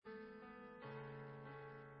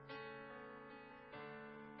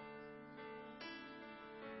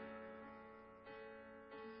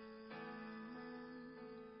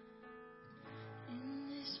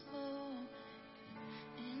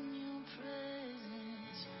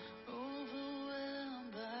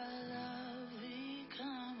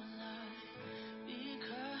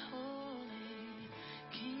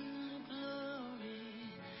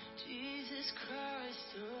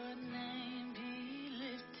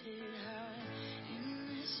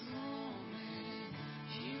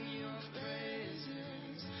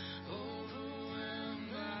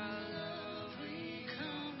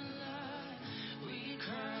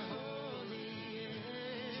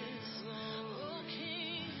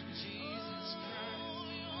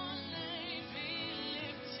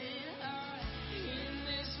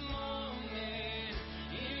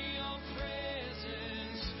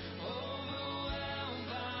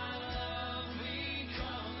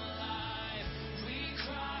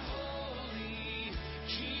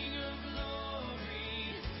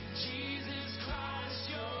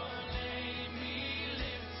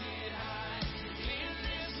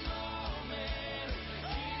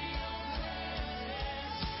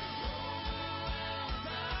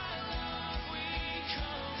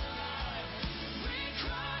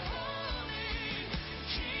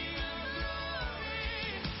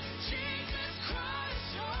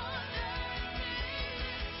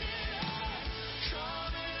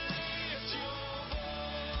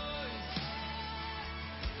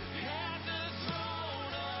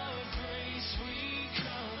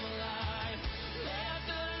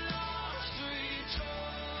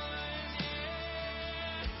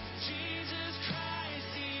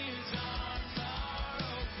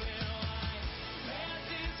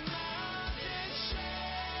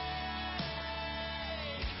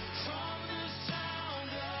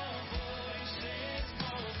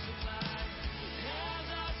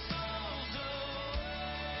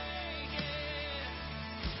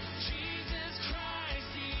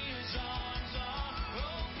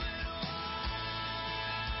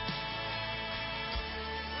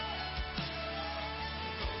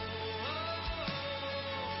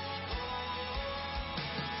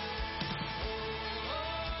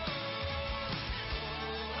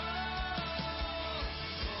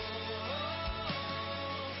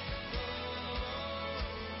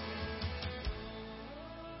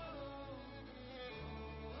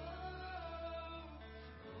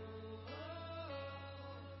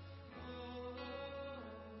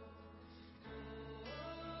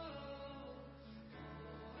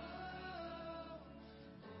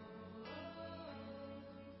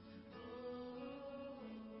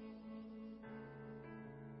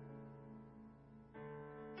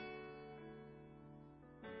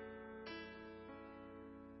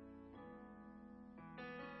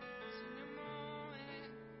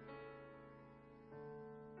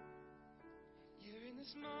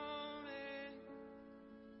this moment,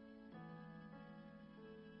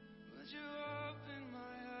 would you open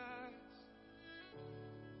my eyes?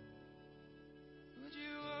 Would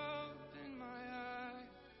you open my eyes?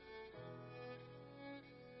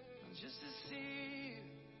 Just to see you,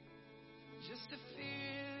 just to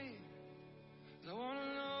feel you. I wanna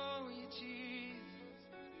know you, Jesus.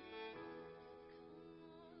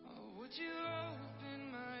 Oh, would you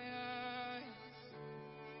open my eyes?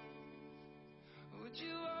 Would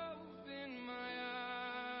you open my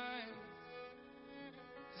eyes?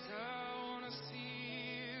 'Cause I wanna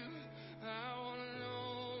see you, I wanna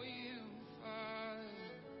know you, Father.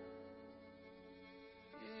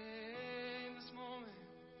 Yeah, in this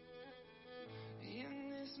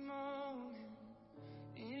moment,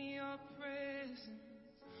 in your presence,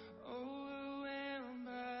 overwhelmed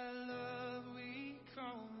by love, we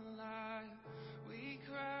come alive. We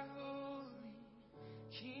cry, holy,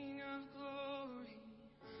 King of glory,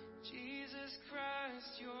 Jesus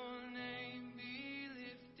Christ, your name be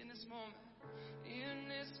lifted in this moment. In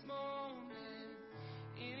this moment,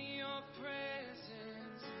 in your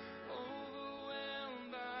presence,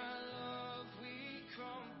 overwhelmed by love, we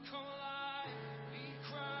come alive. We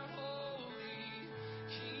cry, holy,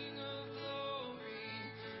 King of glory,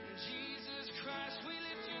 Jesus Christ, we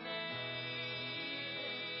lift your name.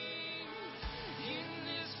 In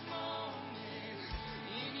this moment,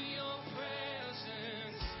 in your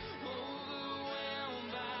presence,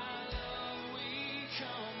 overwhelmed by love, we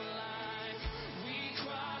come alive. We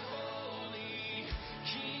cry, holy,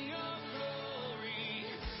 King of glory,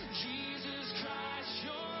 Jesus Christ,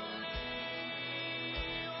 your name.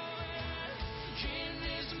 In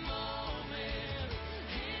this moment,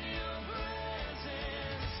 in your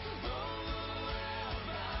presence, overwhelmed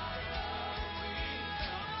by love, we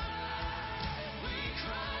come alive. We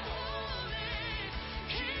cry, holy,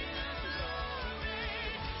 King of glory,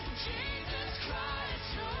 Jesus Christ,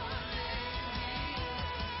 your name.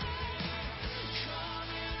 Come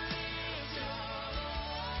and lift your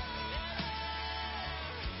voice.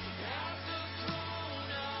 At the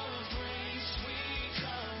throne of grace, we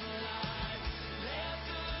come alive. Let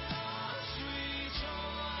the lost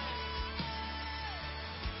rejoice.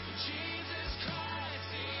 Jesus Christ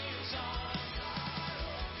is ours.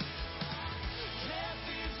 Let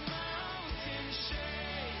these mountains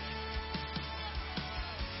shake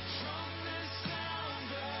from the sound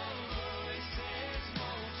of voices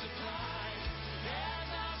multiplied as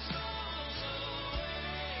our souls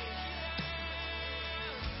awake.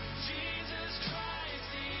 Jesus Christ,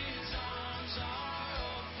 His arms are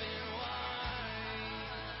open wide.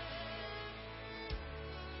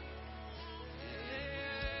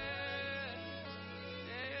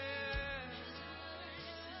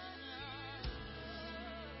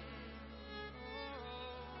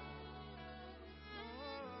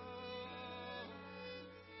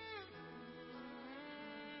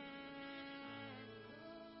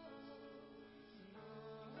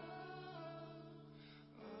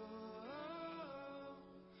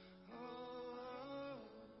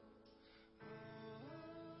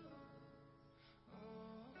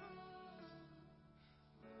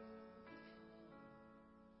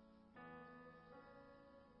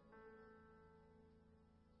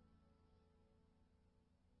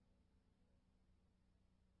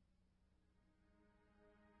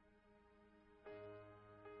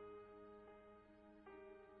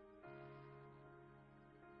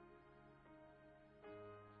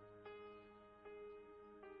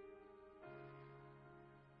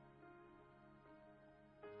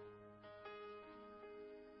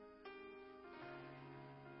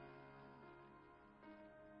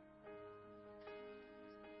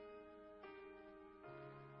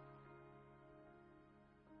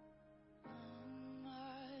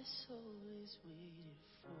 My soul is waiting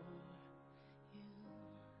for you,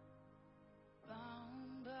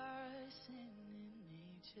 bound by sin in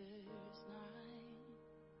nature's night.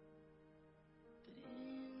 But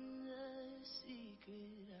in the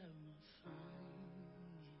secret I will find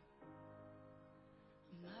you,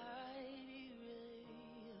 a mighty ray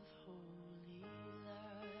of holy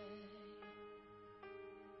light.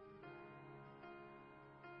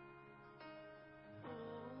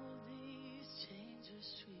 All these chains are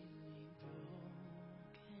sweetly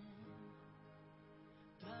broken,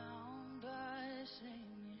 bound by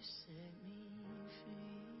shame you set me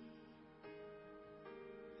free.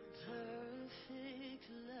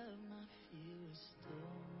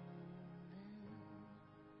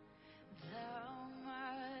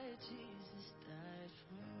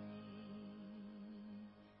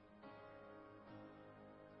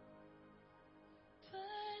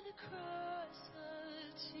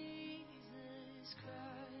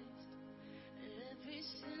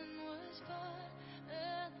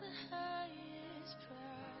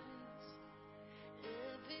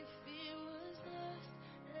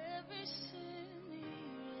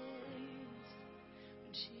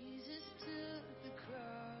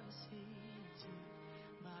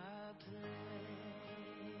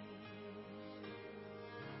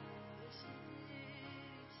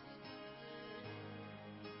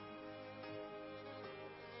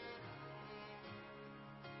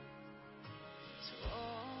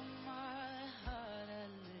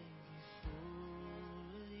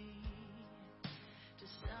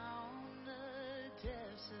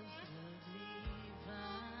 depths of the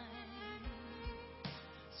divine.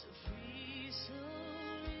 So free, so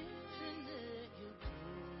infinite your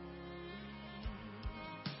glory,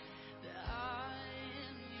 that I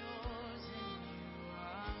am yours and you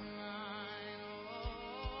are mine.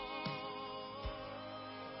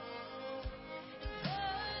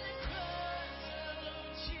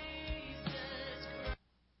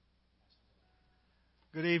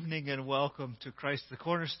 Good evening and welcome to Christ the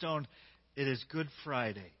Cornerstone. It is Good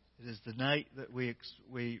Friday. It is the night that we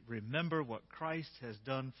remember what Christ has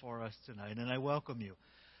done for us tonight, and I welcome you.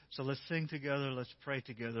 So let's sing together, let's pray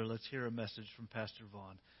together, let's hear a message from Pastor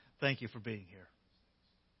Vaughn. Thank you for being here.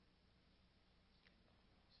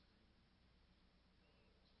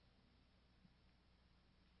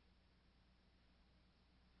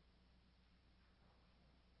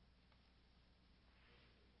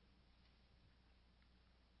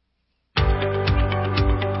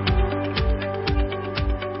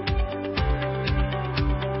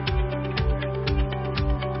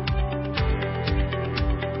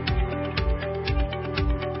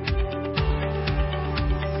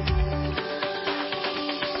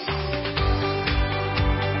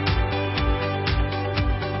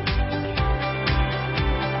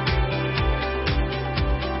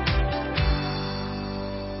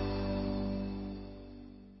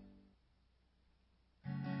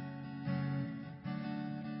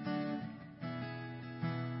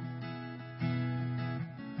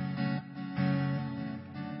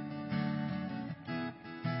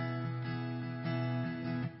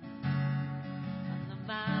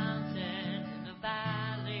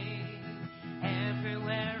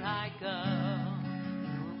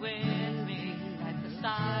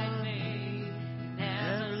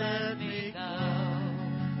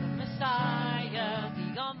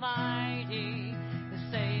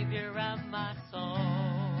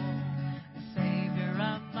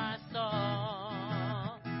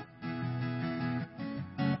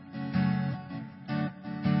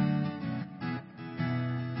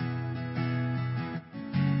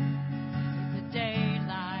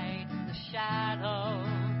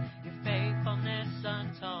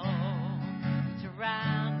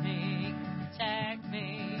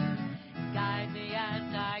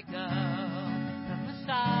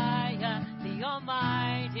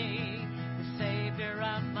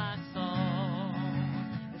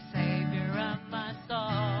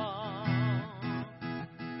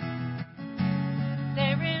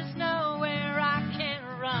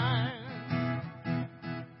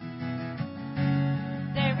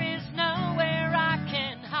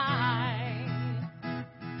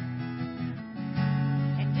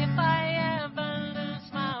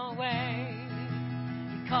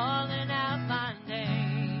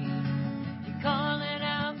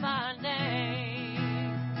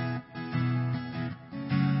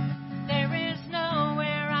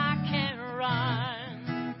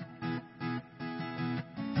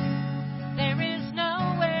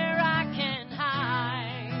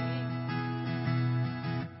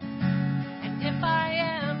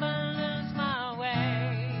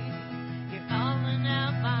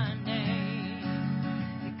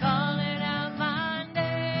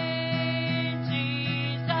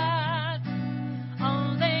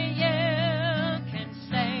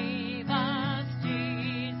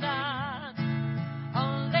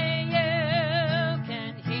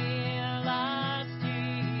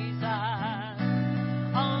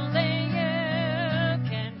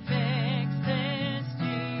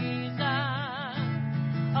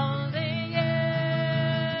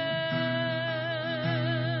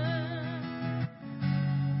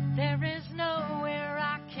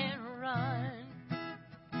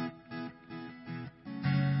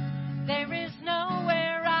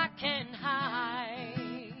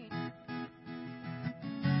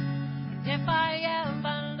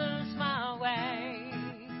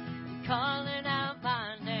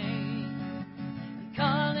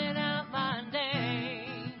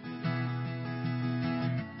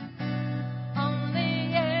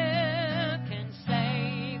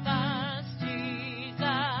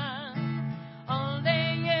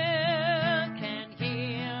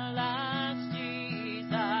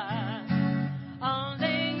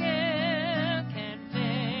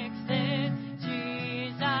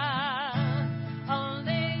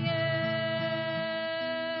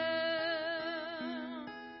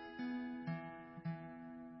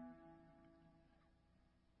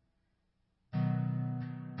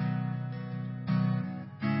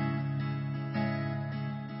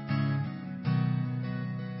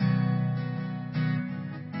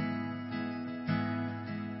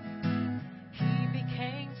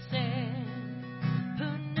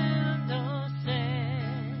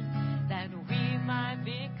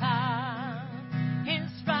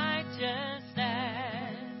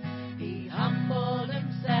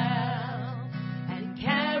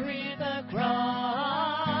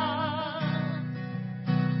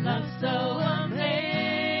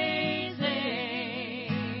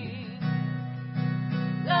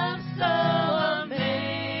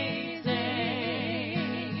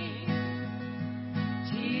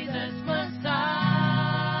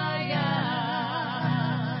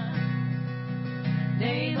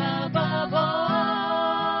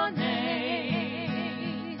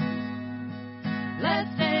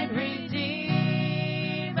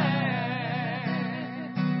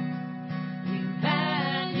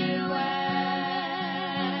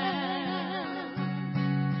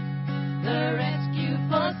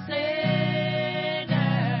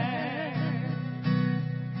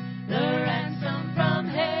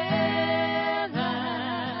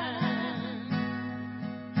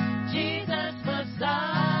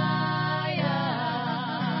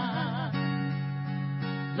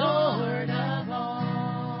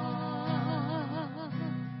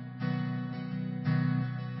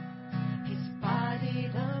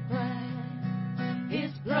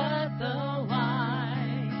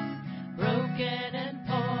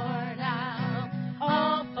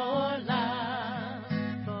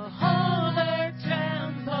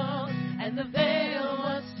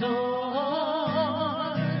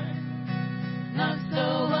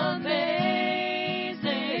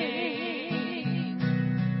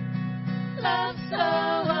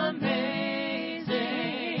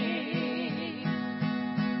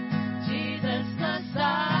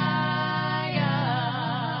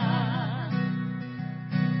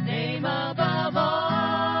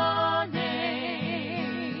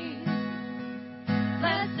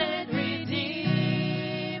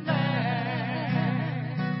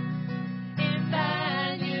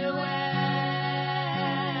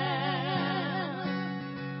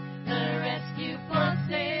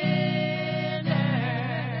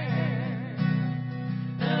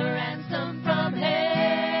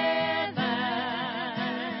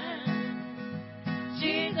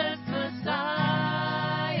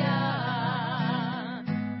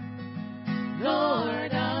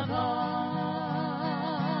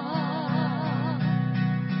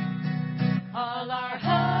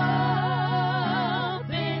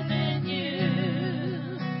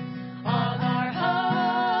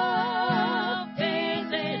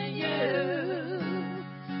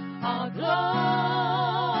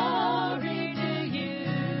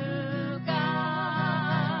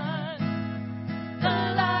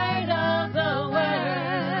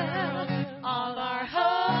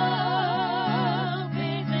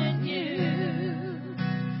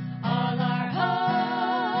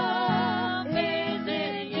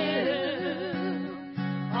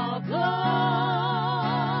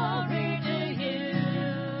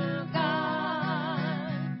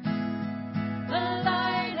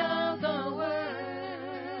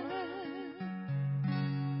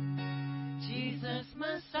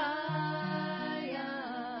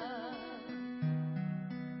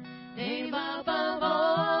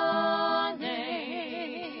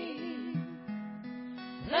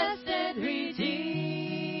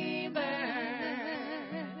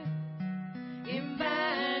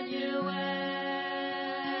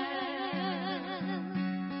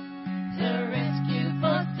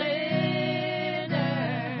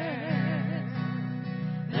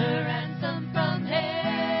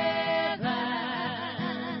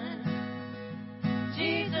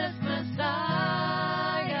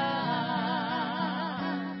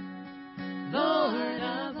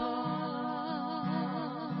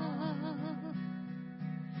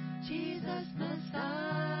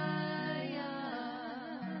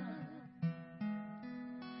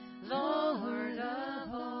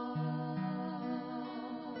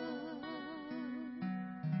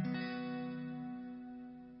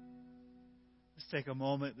 Take a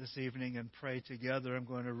moment this evening and pray together. I'm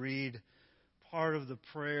going to read part of the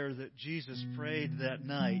prayer that Jesus prayed that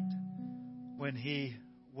night when he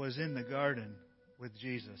was in the garden with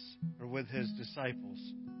Jesus, or with his disciples.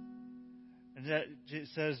 And that it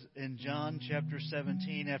says in John chapter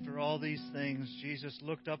 17, after all these things, Jesus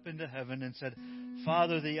looked up into heaven and said,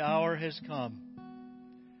 "Father, the hour has come.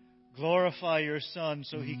 Glorify your Son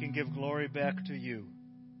so he can give glory back to you.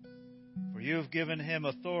 For you have given him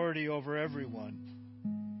authority over everyone.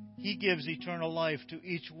 He gives eternal life to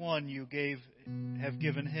each one you have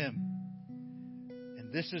given him.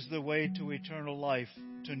 And this is the way to eternal life,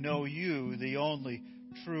 to know you, the only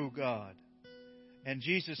true God, and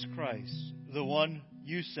Jesus Christ, the one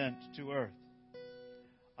you sent to earth.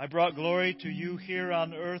 I brought glory to you here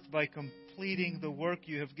on earth by completing the work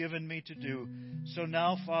you have given me to do. So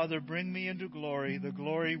now, Father, bring me into glory, the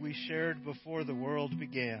glory we shared before the world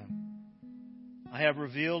began. I have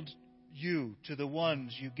revealed you to the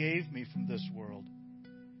ones you gave me from this world.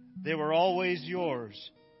 They were always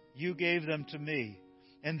yours. You gave them to me,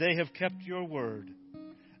 and they have kept your word.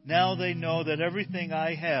 Now they know that everything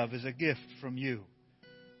I have is a gift from you,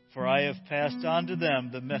 for I have passed on to them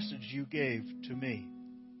the message you gave to me.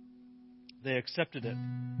 They accepted it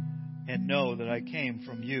and know that I came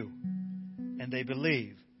from you, and they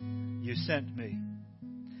believe you sent me.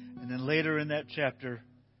 And then later in that chapter,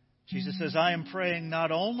 Jesus says, I am praying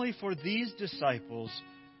not only for these disciples,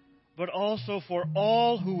 but also for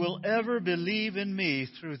all who will ever believe in me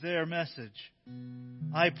through their message.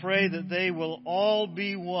 I pray that they will all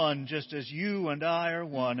be one, just as you and I are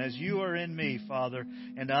one, as you are in me, Father,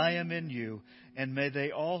 and I am in you, and may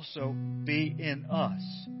they also be in us,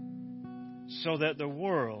 so that the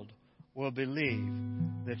world will believe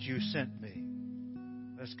that you sent me.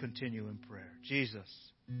 Let's continue in prayer. Jesus,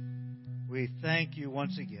 we thank you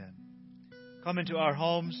once again. Come into our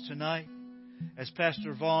homes tonight. As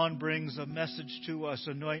Pastor Vaughn brings a message to us,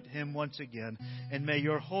 anoint him once again. And may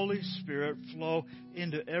your Holy Spirit flow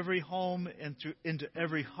into every home and into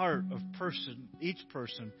every heart of each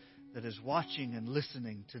person that is watching and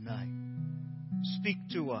listening tonight. Speak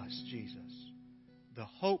to us, Jesus, the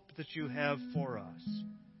hope that you have for us.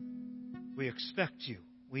 We expect you.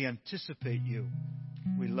 We anticipate you.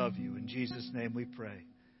 We love you. In Jesus' name we pray.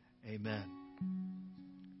 Amen.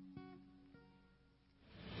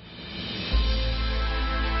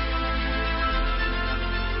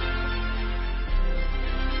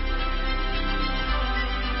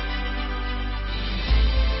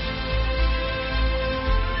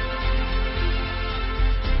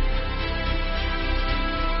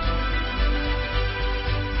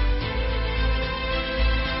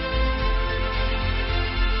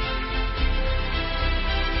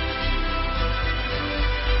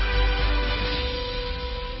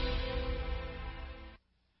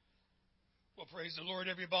 Praise the Lord,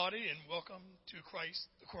 everybody, and welcome to Christ,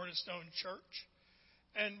 the Cornerstone Church.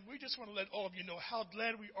 And we just want to let all of you know how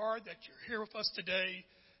glad we are that you're here with us today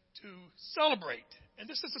to celebrate. And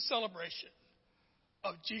this is a celebration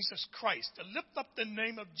of Jesus Christ, to lift up the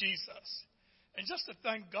name of Jesus, and just to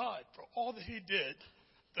thank God for all that he did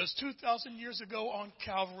those 2,000 years ago on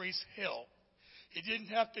Calvary's Hill. He didn't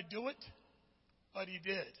have to do it, but he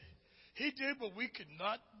did. He did what we could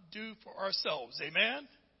not do for ourselves. Amen?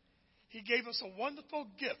 He gave us a wonderful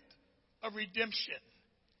gift of redemption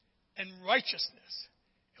and righteousness.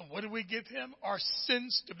 And what do we give him? Our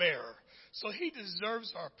sins to bear. So he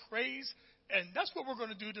deserves our praise. And that's what we're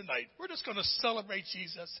going to do tonight. We're just going to celebrate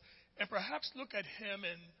Jesus and perhaps look at him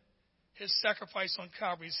and his sacrifice on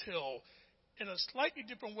Calvary's Hill in a slightly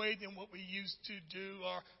different way than what we used to do,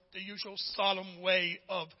 or the usual solemn way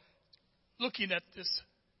of looking at this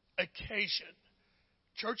occasion.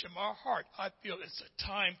 Church, in my heart, I feel it's a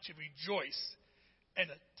time to rejoice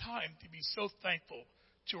and a time to be so thankful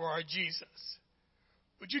to our Jesus.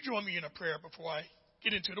 Would you join me in a prayer before I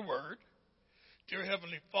get into the Word? Dear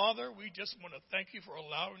Heavenly Father, we just want to thank you for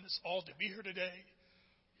allowing us all to be here today.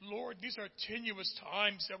 Lord, these are tenuous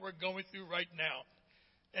times that we're going through right now.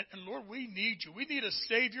 And Lord, we need you. We need a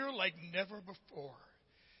Savior like never before.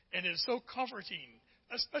 And it is so comforting,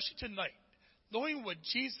 especially tonight, knowing what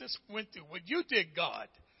Jesus went through, what you did, God,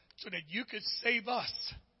 so that you could save us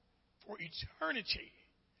for eternity.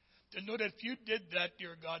 To know that if you did that,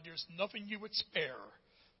 dear God, there's nothing you would spare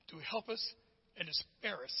to help us and to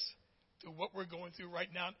spare us through what we're going through right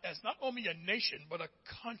now as not only a nation, but a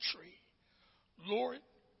country. Lord,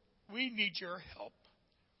 we need your help.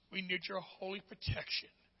 We need your holy protection.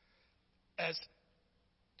 As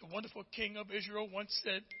the wonderful king of Israel once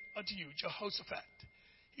said unto you, Jehoshaphat,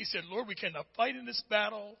 he said, Lord, we cannot fight in this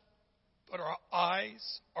battle, but our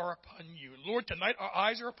eyes are upon you. Lord, tonight our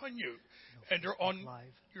eyes are upon you, and they're on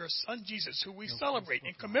your Son Jesus, who we celebrate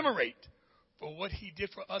and commemorate for what he did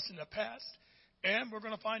for us in the past, and we're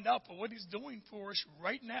going to find out for what he's doing for us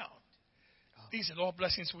right now. These are all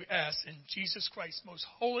blessings we ask in Jesus Christ's most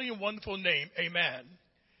holy and wonderful name. Amen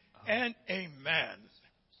and amen.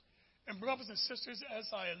 And brothers and sisters, as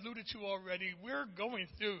I alluded to already, we're going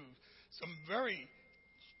through some very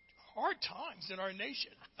hard times in our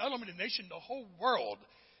nation. Not only the nation, the whole world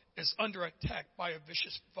is under attack by a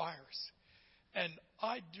vicious virus. And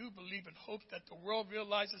I do believe and hope that the world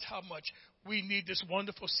realizes how much we need this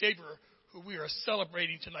wonderful Savior who we are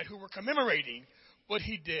celebrating tonight, who we're commemorating what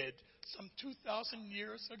he did some 2,000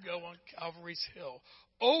 years ago on Calvary's Hill.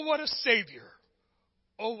 Oh, what a Savior.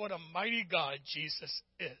 Oh, what a mighty God Jesus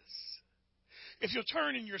is. If you'll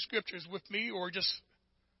turn in your scriptures with me, or just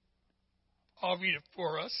I'll read it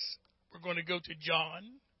for us. We're going to go to John,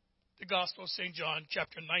 the Gospel of St. John,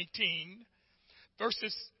 chapter 19,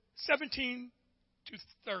 verses 17 to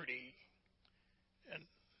 30. And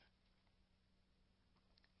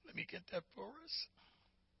Let me get that for us.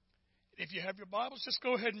 If you have your Bibles, just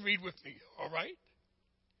go ahead and read with me, all right?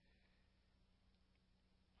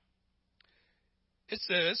 It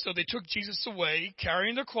says, so they took Jesus away,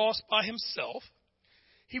 carrying the cross by himself.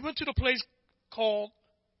 He went to the place called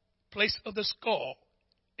Place of the Skull,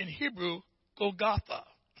 in Hebrew, Golgotha.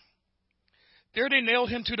 There they nailed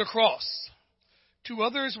him to the cross. 2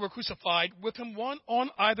 others were crucified with him, one on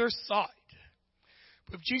either side,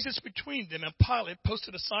 with Jesus between them, and Pilate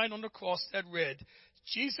posted a sign on the cross that read,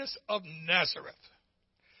 Jesus of Nazareth,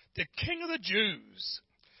 the King of the Jews.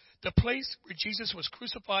 The place where Jesus was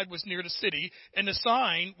crucified was near the city, and the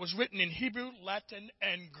sign was written in Hebrew, Latin,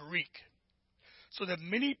 and Greek, so that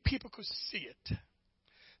many people could see it.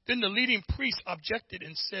 Then the leading priests objected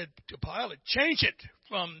and said to Pilate, change it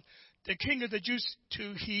from the King of the Jews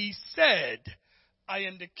to he said, I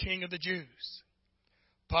am the King of the Jews.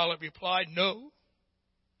 Pilate replied, no.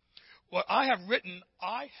 What I have written,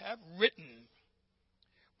 I have written.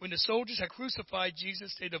 When the soldiers had crucified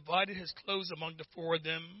Jesus, they divided his clothes among the 4 of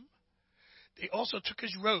them. They also took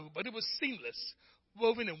his robe, but it was seamless,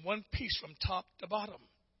 woven in one piece from top to bottom.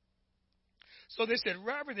 So they said,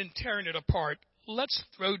 rather than tearing it apart, let's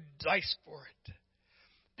throw dice for it.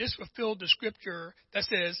 This fulfilled the scripture that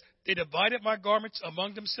says, they divided my garments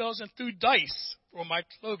among themselves and threw dice for my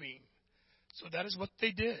clothing. So that is what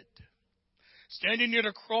they did. Standing near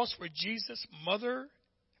the cross were Jesus' mother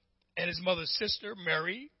and his mother's sister,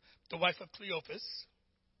 Mary, the wife of Cleophas,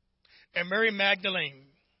 and Mary Magdalene.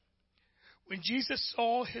 When Jesus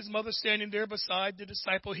saw his mother standing there beside the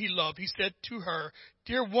disciple he loved, he said to her,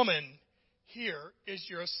 dear woman, here is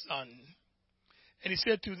your son. And he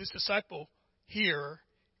said to this disciple, here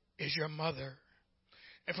is your mother.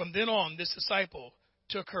 And from then on, this disciple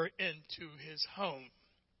took her into his home.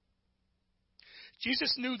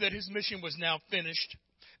 Jesus knew that his mission was now finished,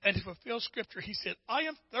 and to fulfill scripture, he said, I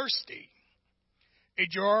am thirsty. A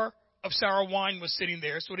jar of sour wine was sitting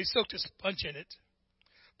there, so he soaked a sponge in it,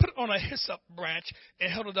 put it on a hyssop branch,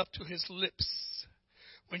 and held it up to his lips.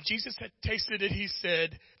 When Jesus had tasted it, he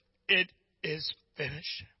said, it is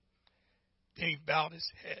finished. Then he bowed his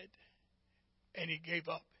head, and he gave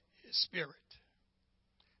up his spirit.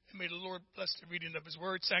 And may the Lord bless the reading of his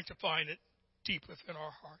word, sanctifying it deep within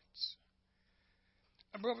our hearts.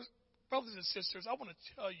 And brothers and sisters, I want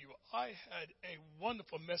to tell you, I had a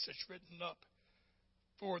wonderful message written up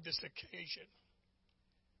for this occasion.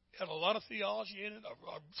 It had a lot of theology in it,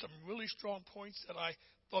 some really strong points that I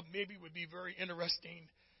thought maybe would be very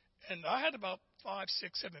interesting. And I had about 5,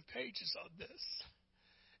 6, 7 pages of this.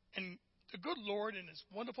 And the good Lord and his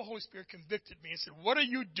wonderful Holy Spirit convicted me and said, what are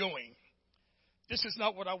you doing? This is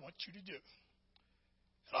not what I want you to do.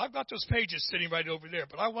 And I've got those pages sitting right over there,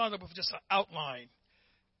 but I wound up with just an outline.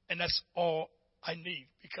 And that's all I need,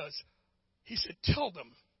 because he said, tell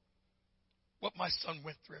them what my son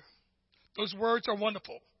went through. Those words are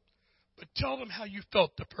wonderful, but tell them how you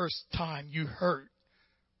felt the first time you heard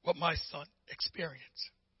what my son experienced.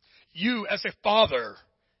 You, as a father,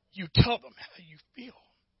 you tell them how you feel.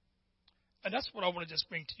 And that's what I want to just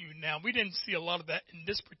bring to you now. We didn't see a lot of that in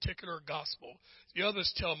this particular gospel. The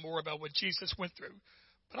others tell more about what Jesus went through.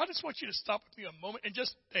 But I just want you to stop with me a moment and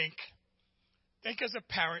just think. Think as a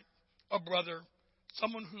parent, a brother,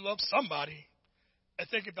 someone who loves somebody, and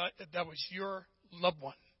think about if that was your loved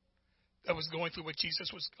one that was going through what Jesus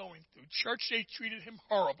was going through. Church, they treated him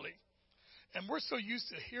horribly. And we're so used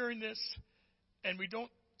to hearing this, and we don't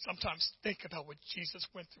sometimes think about what Jesus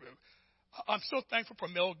went through. I'm so thankful for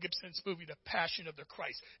Mel Gibson's movie, The Passion of the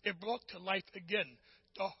Christ. It brought to life again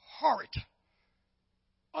the horrid,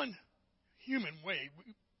 unhuman way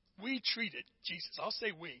we treated Jesus. I'll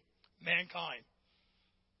say we, mankind.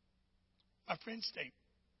 My friends, they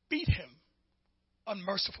beat him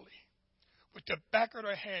unmercifully. With the back of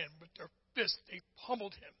their hand, with their fist, they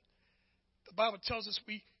pummeled him. The Bible tells us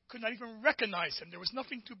we could not even recognize him. There was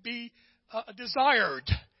nothing to be desired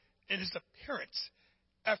in his appearance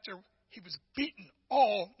after he was beaten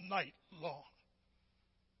all night long.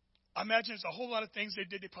 I imagine there's a whole lot of things they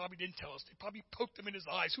did they probably didn't tell us. They probably poked him in his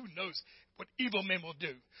eyes. Who knows what evil men will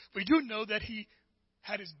do. We do know that he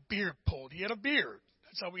had his beard pulled. He had a beard.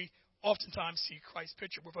 That's how we oftentimes see Christ's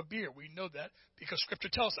picture, with a beard. We know that because Scripture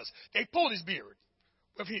tells us. They pulled his beard.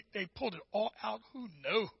 Whether they pulled it all out, who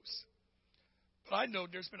knows? But I know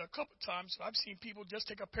there's been a couple of times I've seen people just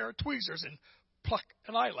take a pair of tweezers and pluck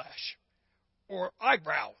an eyelash or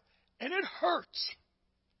eyebrow, and it hurts.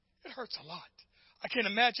 It hurts a lot. I can't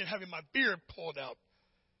imagine having my beard pulled out.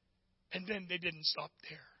 And then they didn't stop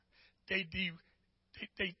there.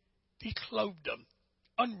 They declothed him,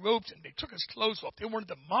 unrobed him. They took his clothes off. They wanted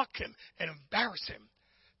to mock him and embarrass him.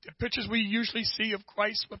 The pictures we usually see of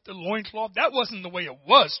Christ with the loincloth, that wasn't the way it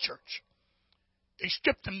was, church. They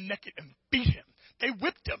stripped him naked and beat him. They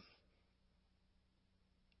whipped him.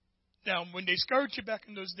 Now, when they scourged you back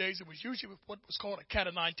in those days, it was usually with what was called a cat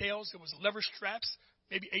o' nine tails. It was leather straps,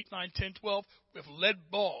 maybe 8, 9, 10, 12, with lead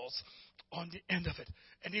balls on the end of it.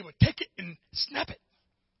 And they would take it and snap it.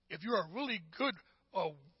 If you're a really good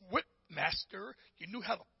whip master, you knew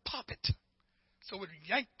how to pop it. So it would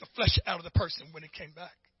yank the flesh out of the person when it came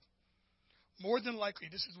back. More than likely,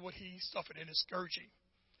 this is what he suffered in his scourging.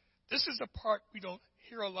 This is the part we don't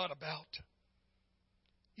hear a lot about.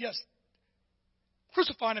 Yes,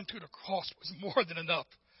 crucifying him to the cross was more than enough.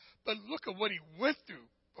 But look at what he went through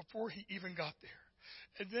before he even got there.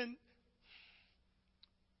 And then,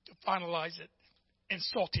 to finalize it,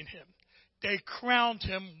 insulting him, they crowned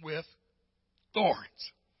him with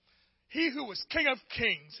thorns. He who was King of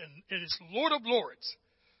Kings and is Lord of Lords,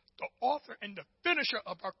 the author and the finisher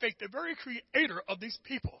of our faith, the very creator of these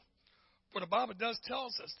people. For the Bible does tell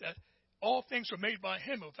us that all things were made by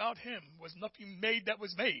him. Without him was nothing made that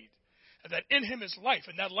was made. And that in him is life,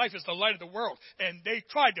 and that life is the light of the world. And they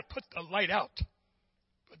tried to put the light out,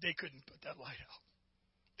 but they couldn't put that light out.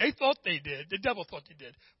 They thought they did. The devil thought they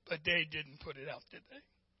did, but they didn't put it out, did they?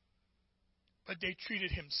 But they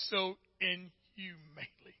treated him so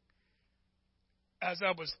inhumanely. As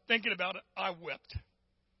I was thinking about it, I wept.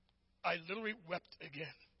 I literally wept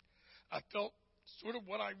again. I felt sort of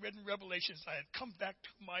what I read in Revelations. I had come back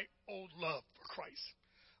to my old love for Christ.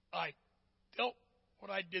 I felt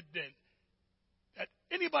what I did then. That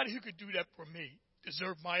anybody who could do that for me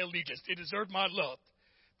deserved my allegiance. They deserved my love.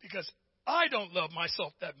 Because I don't love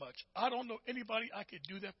myself that much. I don't know anybody I could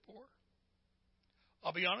do that for.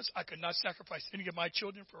 I'll be honest, I could not sacrifice any of my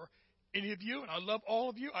children for any of you, and I love all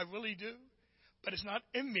of you. I really do. But it's not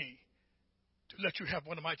in me to let you have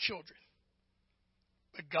one of my children.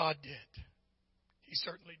 But God did. He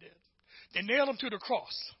certainly did. They nailed him to the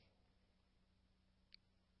cross.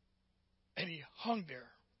 And he hung there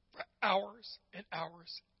for hours and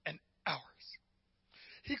hours and hours.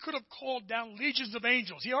 He could have called down legions of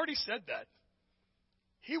angels. He already said that.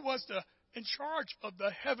 He was in charge of the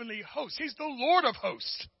heavenly host. He's the Lord of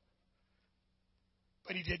hosts.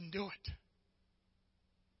 But he didn't do it.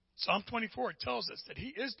 Psalm 24 tells us that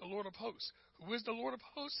he is the Lord of hosts. Who is the Lord of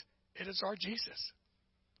hosts? It is our Jesus.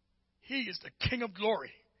 He is the King of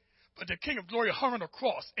glory. But the King of glory hung on a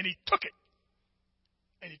cross, and he took it.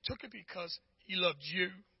 And he took it because he loved you.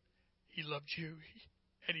 He loved you.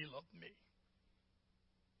 And he loved me.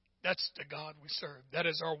 That's the God we serve. That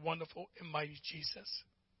is our wonderful and mighty Jesus.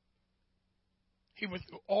 He went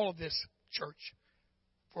through all of this, church,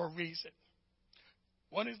 for a reason.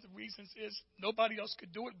 One of the reasons is nobody else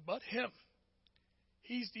could do it but him.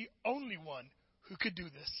 He's the only one who could do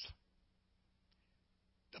this.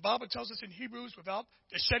 The Bible tells us in Hebrews, without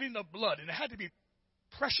the shedding of blood, and it had to be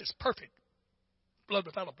precious, perfect blood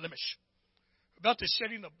without a blemish. Without the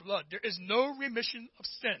shedding of blood, there is no remission of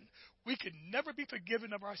sin. We could never be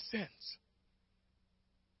forgiven of our sins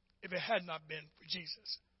if it had not been for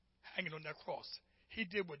Jesus hanging on that cross. He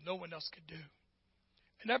did what no one else could do.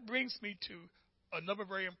 And that brings me to another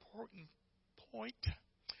very important point.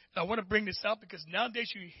 And I want to bring this out because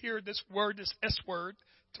nowadays you hear this word, this S word,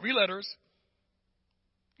 3 letters.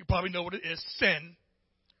 You probably know what it is, sin.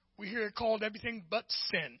 We hear it called everything but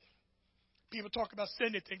sin. People talk about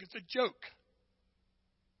sin, they think it's a joke.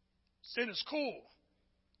 Sin is cool.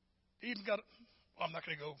 They even got, well, I'm not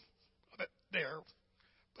going to go there,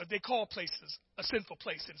 but they call places a sinful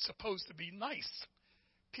place and it's supposed to be nice.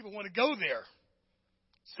 People want to go there.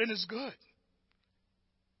 Sin is good.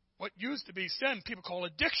 What used to be sin, people call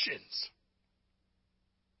addictions.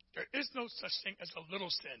 There is no such thing as a little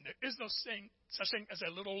sin. There is no such thing as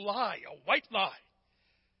a little lie, a white lie.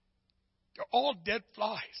 They're all dead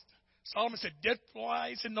flies. Solomon said, dead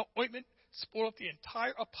flies in the ointment spoil up the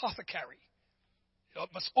entire apothecary. It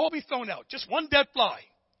must all be thrown out. Just one dead fly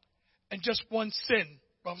and just one sin,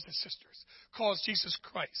 brothers and sisters, caused Jesus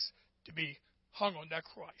Christ to be hung on that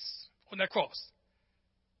cross.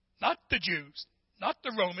 Not the Jews, not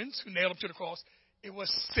the Romans who nailed him to the cross. It was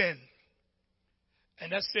sin.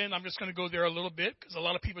 And that sin, I'm just going to go there a little bit because a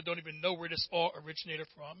lot of people don't even know where this all originated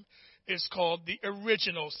from. It's called the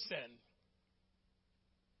original sin.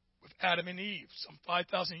 With Adam and Eve, some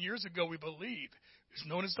 5,000 years ago, we believe. It's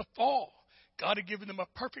known as the fall. God had given them a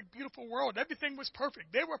perfect, beautiful world. Everything was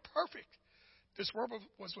perfect. They were perfect. This world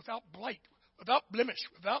was without blight, without blemish,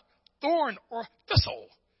 without thorn or thistle.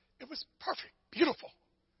 It was perfect, beautiful.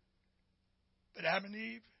 But Adam and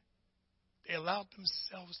Eve, they allowed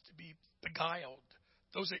themselves to be beguiled.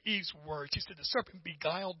 Those are Eve's words. She said, the serpent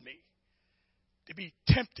beguiled me. to be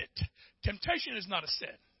tempted. Temptation is not a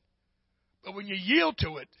sin. But when you yield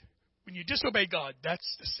to it, when you disobey God,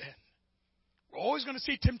 that's the sin. We're always going to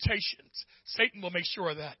see temptations. Satan will make sure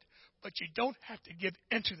of that. But you don't have to give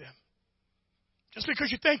into them. Just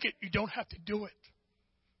because you think it, you don't have to do it.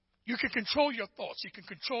 You can control your thoughts. You can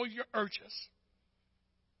control your urges.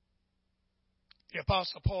 The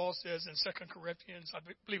Apostle Paul says in 2 Corinthians, I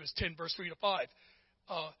believe it's 10, verse 3 to 5,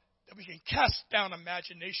 that we can cast down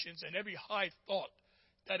imaginations and every high thought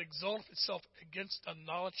that exalteth itself against the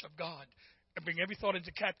knowledge of God, and bring every thought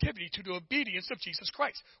into captivity to the obedience of Jesus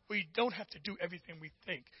Christ. We don't have to do everything we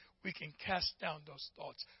think. We can cast down those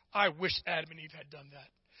thoughts. I wish Adam and Eve had done that.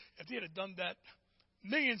 If they had done that,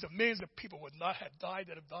 millions of people would not have died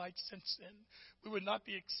that have died since then. We would not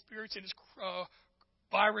be experiencing this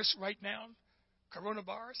virus right now,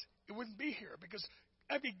 coronavirus. It wouldn't be here because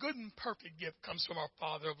every good and perfect gift comes from our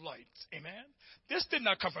Father of lights. Amen? This did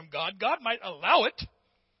not come from God. God might allow it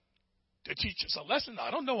to teach us a lesson.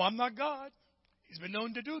 I don't know. I'm not God. He's been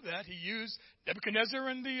known to do that. He used Nebuchadnezzar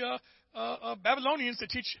and the Babylonians to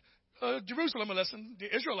teach Jerusalem a lesson,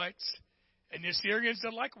 the Israelites. And the Assyrians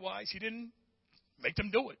did likewise. He didn't make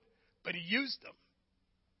them do it, but he used them.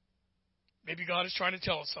 Maybe God is trying to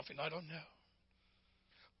tell us something. I don't know.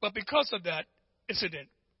 But because of that incident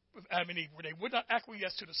with Adam and Eve, where they would not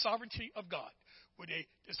acquiesce to the sovereignty of God, where they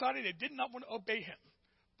decided they did not want to obey him,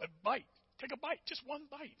 but take a bite, just one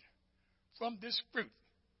bite from this fruit.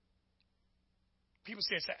 People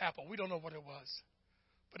say it's an apple. We don't know what it was.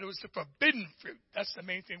 But it was the forbidden fruit. That's the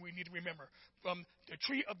main thing we need to remember. From the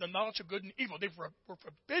tree of the knowledge of good and evil, they were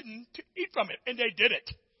forbidden to eat from it, and they did it.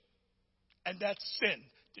 And that's sin.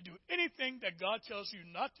 To do anything that God tells you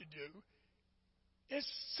not to do is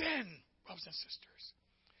sin, brothers and sisters.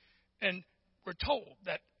 And we're told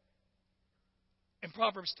that in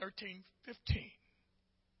Proverbs 13:15,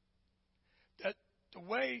 that the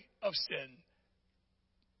way of sin,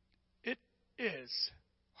 it is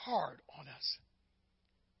hard on us.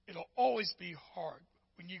 It'll always be hard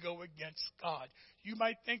when you go against God. You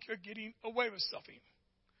might think you're getting away with something,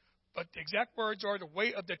 but the exact words are the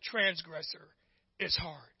way of the transgressor is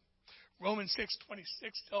hard. Romans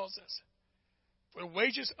 6:26 tells us, for the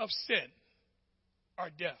wages of sin are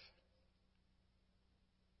death.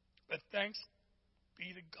 But thanks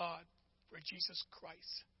be to God for Jesus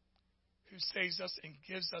Christ, who saves us and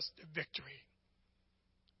gives us the victory.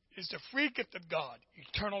 It is the free gift of God,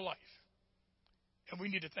 eternal life. And we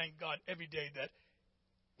need to thank God every day that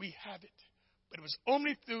we have it. But it was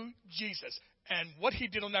only through Jesus and what he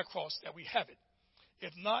did on that cross that we have it.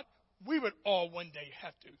 If not, we would all one day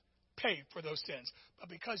have to pay for those sins. But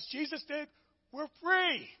because Jesus did, we're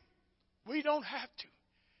free. We don't have to.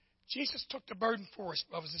 Jesus took the burden for us,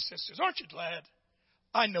 brothers and sisters. Aren't you glad?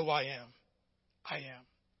 I know I am. I am.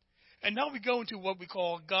 And now we go into what we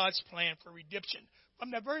call God's plan for redemption.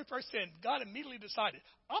 From that very first sin, God immediately decided,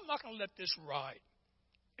 I'm not going to let this ride.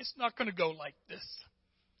 It's not going to go like this.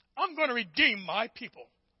 I'm going to redeem my people.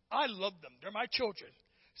 I love them. They're my children.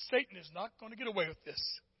 Satan is not going to get away with this.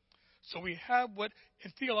 So we have what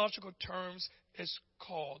in theological terms is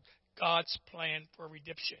called God's plan for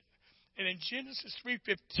redemption. And in Genesis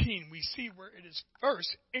 3:15, we see where it is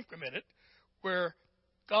first incremented, where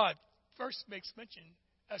God first makes mention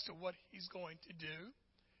as to what he's going to do.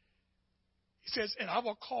 He says, and I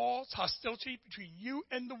will cause hostility between you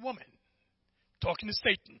and the woman, talking to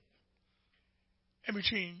Satan, and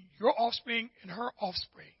between your offspring and her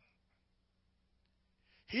offspring.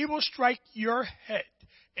 He will strike your head.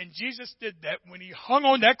 And Jesus did that when he hung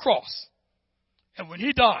on that cross. And when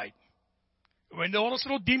he died, when all those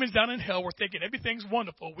little demons down in hell were thinking everything's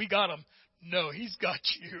wonderful, we got him. No, he's got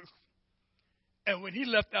you. And when he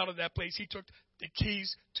left out of that place, he took the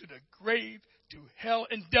keys to the grave, to hell,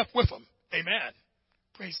 and death with him. Amen.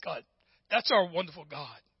 Praise God. That's our wonderful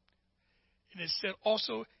God. And it said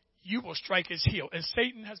also, you will strike his heel. And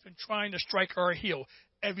Satan has been trying to strike our heel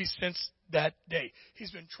ever since that day.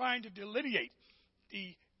 He's been trying to delineate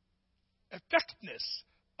the effectiveness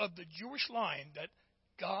of the Jewish line that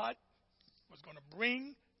God was going to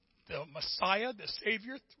bring the Messiah, the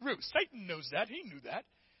Savior, through. Satan knows that. He knew that.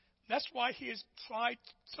 That's why he has tried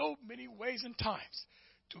so many ways and times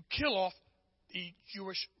to kill off the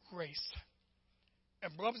Jewish race.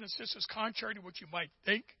 And brothers and sisters, contrary to what you might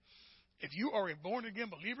think, if you are a born-again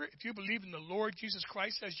believer, if you believe in the Lord Jesus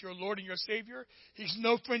Christ as your Lord and your Savior, he's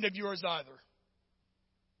no friend of yours either.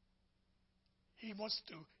 He wants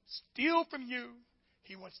to steal from you.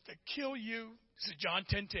 He wants to kill you. This is John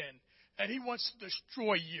 10:10. And he wants to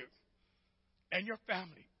destroy you and your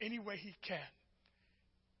family any way he can.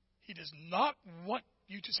 He does not want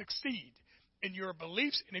you to succeed in your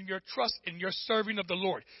beliefs and in your trust in your serving of the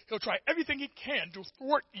Lord. He'll try everything he can to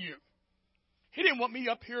thwart you. He didn't want me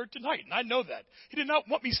up here tonight, and I know that. He did not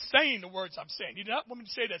want me saying the words I'm saying. He did not want me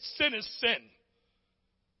to say that sin is sin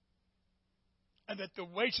and that the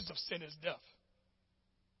wages of sin is death.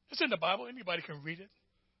 It's in the Bible. Anybody can read it.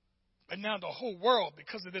 But now the whole world,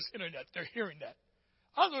 because of this internet, they're hearing that.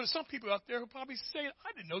 I know there's some people out there who probably say,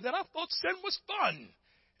 I didn't know that. I thought sin was fun.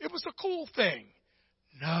 It was a cool thing.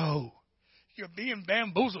 No. You're being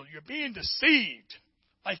bamboozled. You're being deceived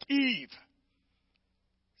like Eve.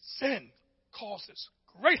 Sin causes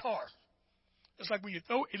great harm. It's like when you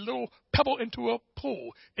throw a little pebble into a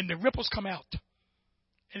pool and the ripples come out.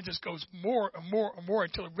 And it just goes more and more and more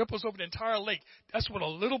until it ripples over the entire lake. That's what a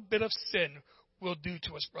little bit of sin will do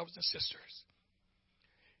to us, brothers and sisters.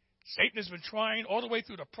 Satan has been trying all the way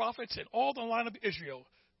through the prophets and all the line of Israel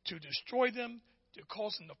to destroy them, to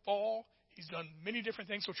cause them to fall. He's done many different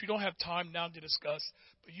things, which we don't have time now to discuss.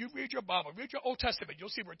 But you read your Bible, read your Old Testament, you'll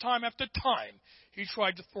see where time after time he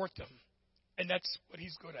tried to thwart them. And that's what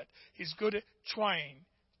he's good at. He's good at trying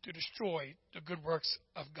to destroy the good works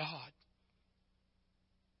of God.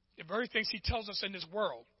 The very things he tells us in this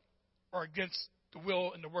world are against the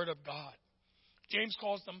will and the word of God. James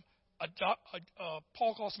calls them,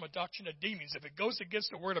 Paul calls them a doctrine of demons. If it goes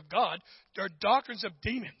against the word of God, they're doctrines of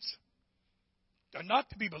demons. They're not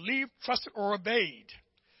to be believed, trusted, or obeyed.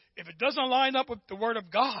 If it doesn't line up with the word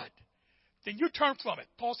of God, then you turn from it.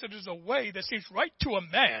 Paul said there's a way that seems right to a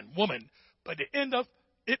man, woman, but the end of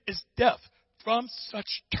it is death. From such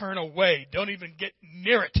turn away. Don't even get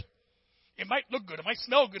near it. It might look good. It might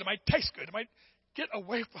smell good. It might taste good. It might get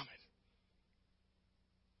away from it.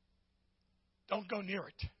 Don't go near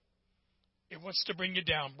it. It wants to bring you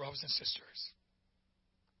down, brothers and sisters.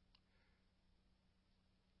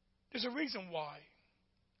 There's a reason why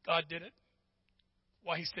God did it,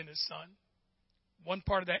 why he sent his son. One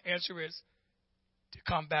part of that answer is to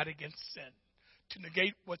combat against sin, to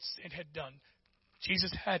negate what sin had done.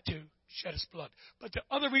 Jesus had to shed his blood. But the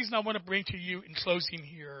other reason I want to bring to you in closing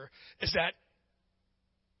here is that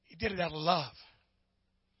he did it out of love.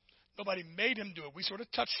 Nobody made him do it. We sort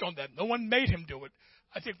of touched on that. No one made him do it.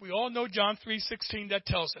 I think we all know John 3:16 that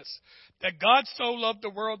tells us that God so loved the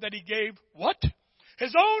world that he gave what?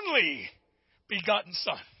 His only begotten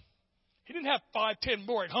son. He didn't have 5, 10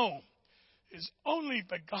 more at home. His only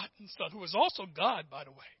begotten son, who was also God, by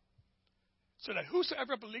the way. So that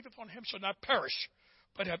whosoever believeth on him shall not perish,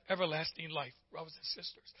 but have everlasting life, brothers and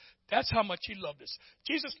sisters. That's how much he loved us.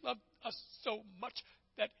 Jesus loved us so much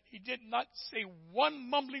that he did not say one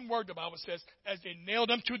mumbling word, the Bible says, as they nailed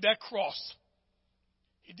him to that cross.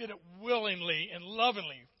 He did it willingly and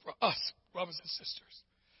lovingly for us, brothers and sisters.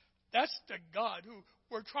 That's the God who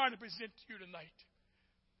we're trying to present to you tonight,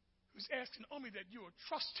 who's asking only that you will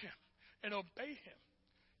trust him and obey him.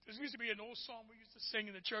 There used to be an old song we used to sing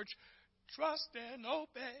in the church, trust and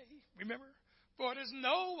obey. Remember? For there's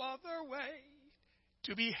no other way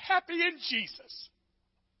to be happy in Jesus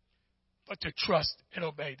but to trust and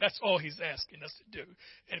obey. That's all he's asking us to do.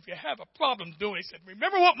 And if you have a problem doing it, he said,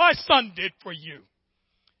 remember what my son did for you.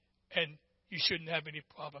 And you shouldn't have any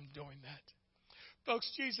problem doing that. Folks,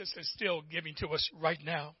 Jesus is still giving to us right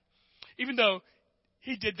now. Even though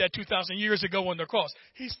he did that 2,000 years ago on the cross,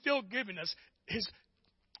 he's still giving us. His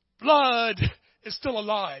blood is still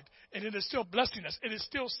alive, and it is still blessing us. It is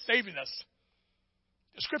still saving us.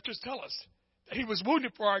 The scriptures tell us that he was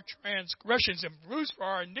wounded for our transgressions and bruised for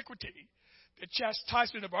our iniquity. The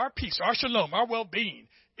chastisement of our peace, our shalom, our well-being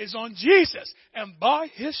is on Jesus. And by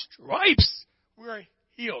his stripes, we're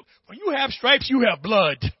healed. When you have stripes, you have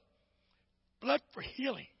blood. Blood for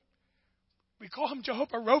healing. We call him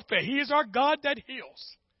Jehovah Rophe. He is our God that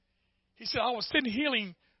heals. He said, I will send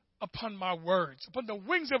healing upon my words. Upon the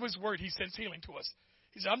wings of his word, he sends healing to us.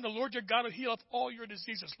 He said, I'm the Lord your God who healeth all your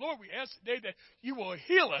diseases. Lord, we ask today that you will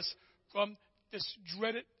heal us from this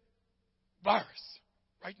dreaded virus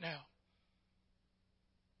right now.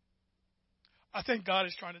 I think God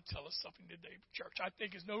is trying to tell us something today, church. I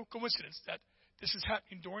think it's no coincidence that this is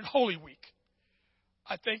happening during Holy Week.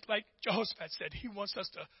 I think, like Jehoshaphat said, he wants us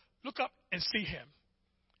to look up and see him.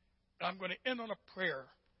 And I'm going to end on a prayer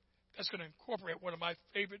that's going to incorporate one of my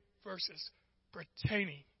favorite verses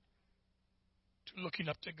pertaining to looking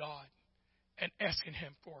up to God and asking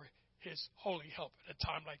him for his holy help at a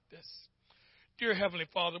time like this. Dear Heavenly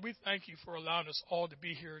Father, we thank you for allowing us all to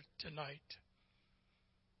be here tonight.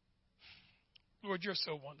 Lord, you're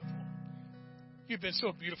so wonderful. You've been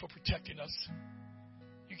so beautiful protecting us.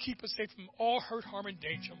 You keep us safe from all hurt, harm, and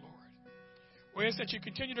danger, Lord. We ask that you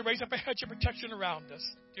continue to raise up a hedge of protection around us,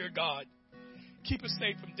 dear God. Keep us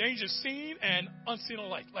safe from danger seen and unseen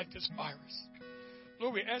alike, like this virus.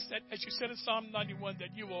 Lord, we ask that, as you said in Psalm 91,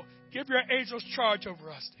 that you will give your angels charge over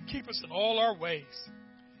us to keep us in all our ways,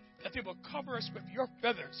 that they will cover us with your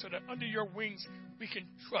feathers so that under your wings we can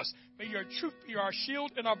trust. May your truth be our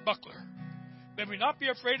shield and our buckler. May we not be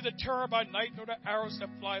afraid of the terror by night, nor the arrows that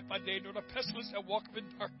fly by day, nor the pestilence that walketh in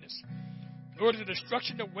darkness, nor the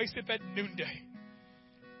destruction that wasteth at noonday.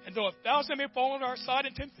 And though 1,000 may fall on our side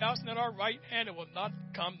and 10,000 at our right hand, it will not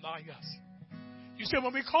come nigh us. You said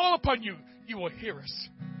when we call upon you, you will hear us.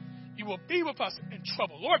 You will be with us in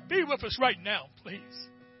trouble. Lord, be with us right now, please.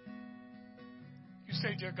 You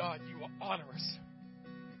say, dear God, you will honor us.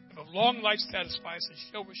 And with long life satisfy us and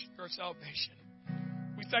show us your salvation.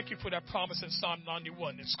 We thank you for that promise in Psalm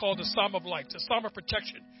 91. It's called the Psalm of Life, the Psalm of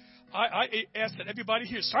Protection. I ask that everybody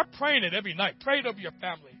here start praying it every night. Pray it over your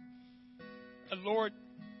family. And Lord,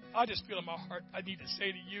 I just feel in my heart I need to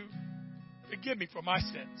say to you, forgive me for my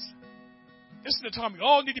sins. This is the time we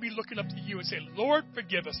all need to be looking up to you and say, Lord,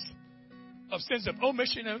 forgive us of sins of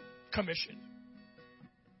omission and commission.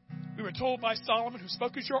 We were told by Solomon, who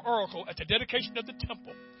spoke as your oracle at the dedication of the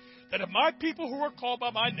temple, that if my people who are called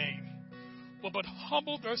by my name will but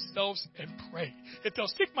humble themselves and pray, if they'll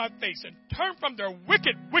seek my face and turn from their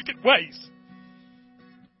wicked, wicked ways,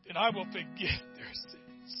 then I will forgive their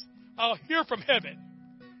sins. I'll hear from heaven,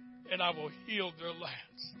 and I will heal their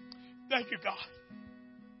lands. Thank you, God.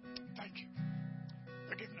 Thank you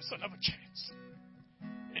for giving us another chance.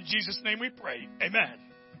 In Jesus' name we pray. Amen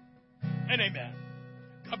and amen.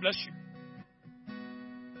 God bless you.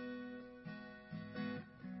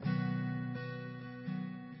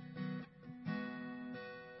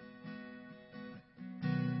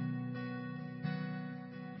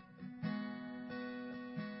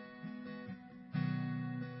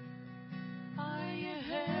 Are you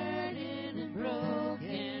hurting and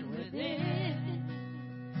broken within?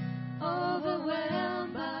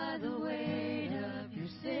 Overwhelmed by the weight of your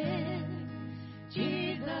sin?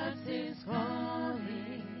 Jesus is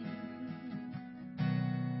calling.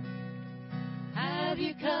 Have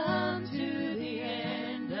you come to the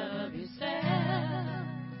end of yourself?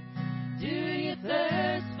 Do you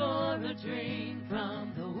thirst for a drink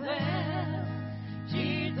from the well?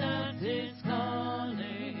 Jesus is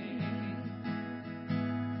calling.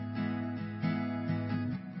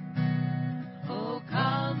 Oh,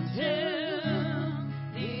 come to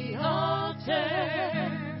the altar.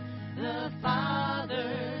 The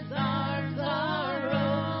Father's arms are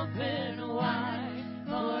open wide.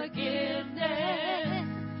 Forgiveness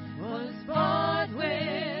was bought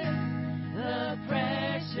with the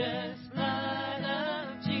precious blood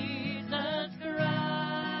of Jesus Christ.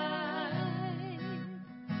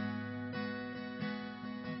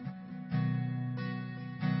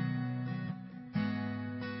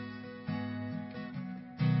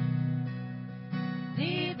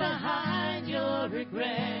 Leave behind your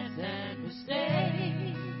regrets and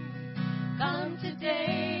mistakes. Come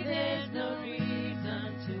today, there's no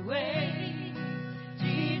reason to wait.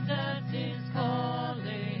 Jesus is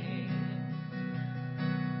calling.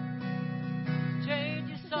 Trade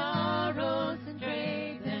your sorrows and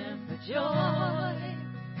trade them for joy.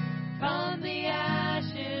 From the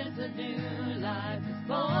ashes, a new life is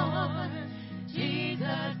born.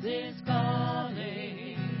 Jesus is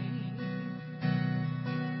calling.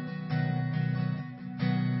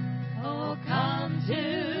 Oh, come to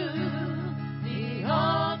the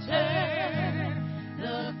altar.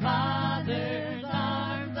 The Father's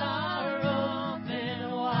arms are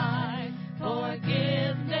open wide.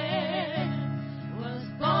 Forgiveness was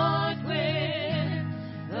bought with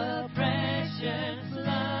the precious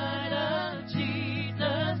blood of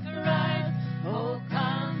Jesus Christ. Oh,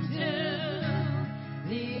 come to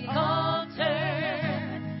the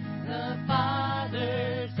altar. The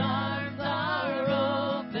Father's arms are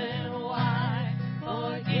open wide.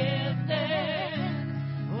 Forgiveness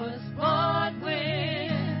was bought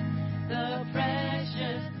with the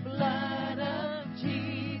precious blood of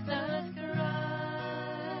Jesus Christ.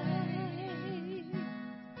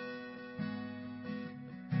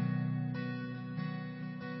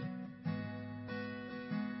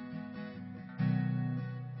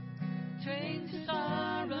 Trade your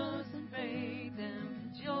sorrows and trade them for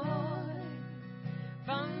joy.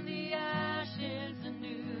 From the ashes, a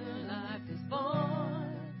new life is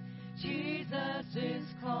born. Jesus is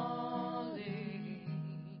calling.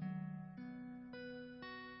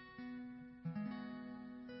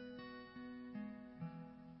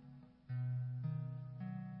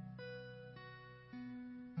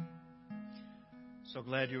 So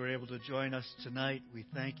glad you were able to join us tonight. We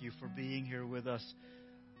thank you for being here with us.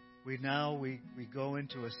 We go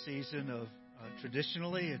into a season of,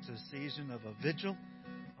 traditionally, it's a season of a vigil,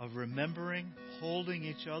 of remembering, holding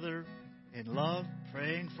each other in love,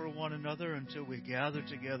 praying for one another until we gather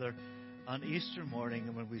together on Easter morning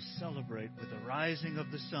and when we celebrate with the rising of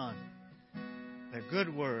the sun, that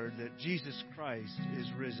good word that Jesus Christ is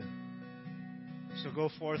risen. So go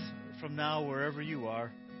forth from now wherever you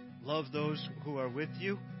are. Love those who are with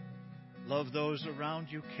you. Love those around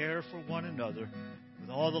you. Care for one another with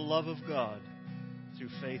all the love of God through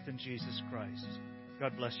faith in Jesus Christ.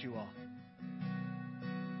 God bless you all.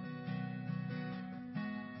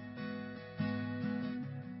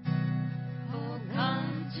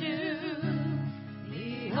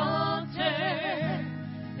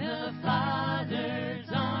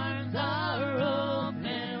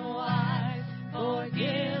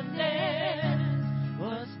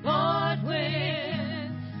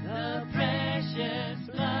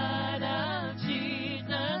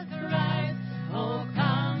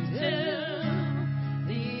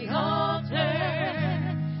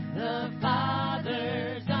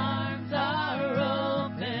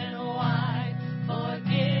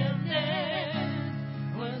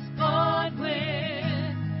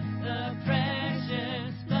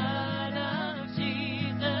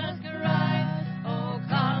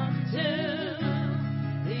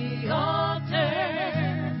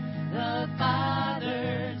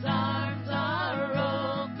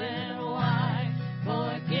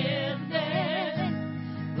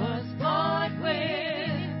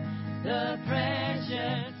 The